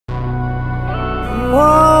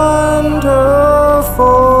wonderful,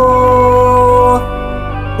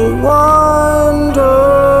 wonderful.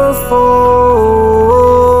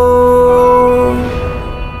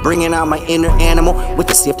 Bringing out my inner animal with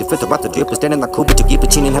the safety filter about the drip. Standing like Kobe to give a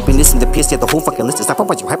chin and happiness in the piss. Yeah, the whole fucking list is up.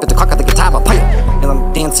 What you happen to cock at the guitar, but player. And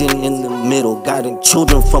I'm dancing in the middle, guiding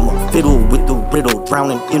children from a fiddle with the riddle,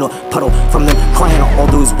 drowning in a puddle from them crying all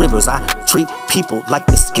those rivers. I treat people like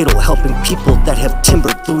the skittle, helping people that have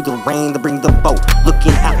timbered through the rain to bring the boat.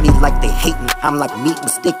 Looking at me like they hate me, I'm like meat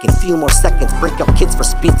mistaken. Few more seconds, break up kids for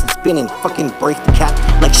spits and spinning. Fucking break the cat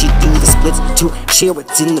like she do the splits. To share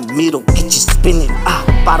what's in the middle, get you spinning.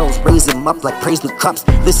 Bottles raise them up like praise with cups.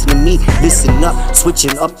 Listen to me, listen up,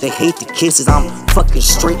 switching up. They hate the kisses. I'm fucking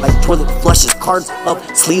straight like toilet flushes. Cards up,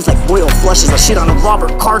 sleeves like royal flushes. I shit on the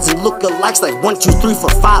Robert cards and look-alikes like 1, 2, 3, 4,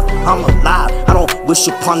 5. I'm alive. I don't wish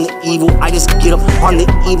upon the evil. I just get up on the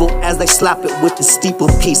evil as they slap it with the steeple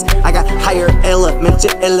piece. I got higher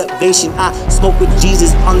elemental elevation. I smoke with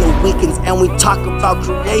Jesus on the weekends and we talk about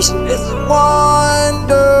creation. This is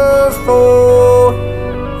wonderful.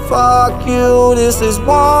 Fuck you, this is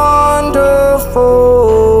wonderful.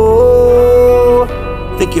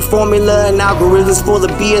 Think your formula and algorithms for the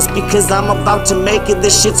BS because I'm about to make it.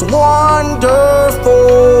 This shit's wonderful.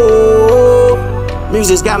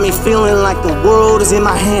 Music's got me feeling like the world is in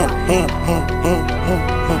my hand.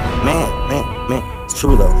 Man, it's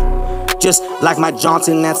true though. Just like my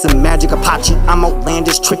Johnson, that's some magic Apache. I'm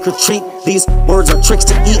outlandish, trick or treat. These words are tricks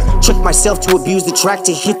to eat. Trick myself to abuse the track,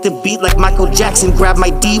 to hit the beat like Michael Jackson. Grab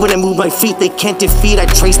my D when I move my feet. They can't defeat, I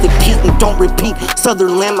trace the beat and don't repeat.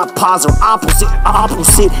 Southern land, my paws are opposite.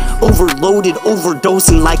 Overloaded,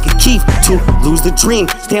 overdosing like a Keith. To lose the dream,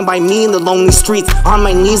 stand by me in the lonely streets. On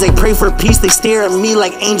my knees, I pray for peace. They stare at me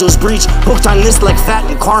like angels breach. Hooked on this like fat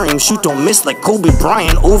and Kareem. Shoot, don't miss like Kobe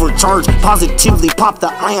Bryant. Overcharged, positively pop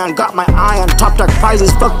the ion. Got my eye on top dog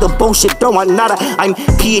prizes. Fuck the bullshit, don't want nada. I'm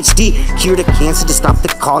PhD, cure the cancer to stop the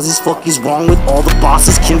causes. Fuck is wrong with all the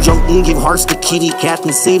bosses. Kim Jong-un give hearts to kitty cat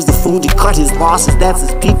and saves the food to cut his losses. That's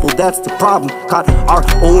his people, that's the problem. Caught our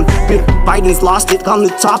own bit. Biden's lost it on the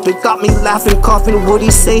topic. Got me laughing, coughing. What'd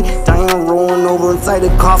he say? Dying, rolling over inside a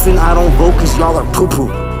coffin. I don't vote cause y'all are poo-poo.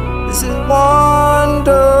 This is wonderful.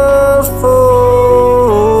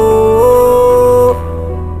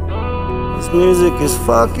 This music is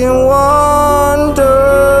fucking wonderful.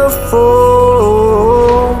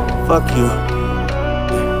 Fuck you.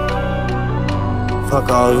 Fuck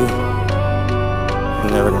all you.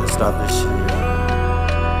 You're never gonna stop this shit.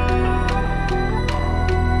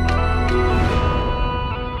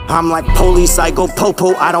 I'm like police, I go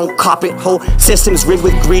popo, I don't cop it. Whole system's rigged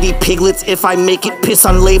with greedy piglets. If I make it, piss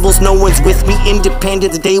on labels, no one's with me.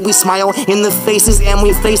 Independent, the day we smile in the faces and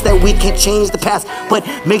we face that we can't change the past, but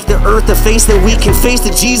make the earth a face that we can face. The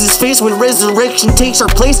Jesus face when resurrection takes our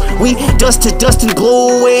place. We dust to dust and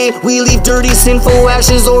blow away. We leave dirty, sinful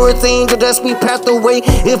ashes or things to dust we pass away.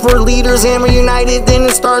 If we're leaders and we're united, then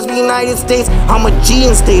the stars be United States. I'm a G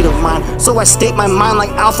in state of mind, so I state my mind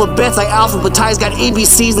like alphabets. I alphabetize, got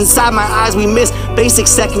ABCs inside my eyes. We miss basic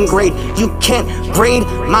second grade. You can't braid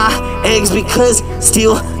my eggs because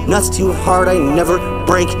steel nuts too hard, I never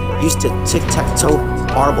break. Used to tic-tac-toe,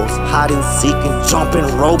 marbles, hide and seek and jump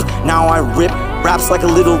and rope. Now I rip raps like a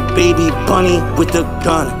little baby bunny with a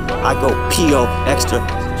gun. I go P.O. extra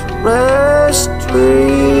terrestrial.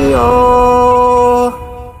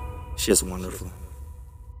 Shit's wonderful.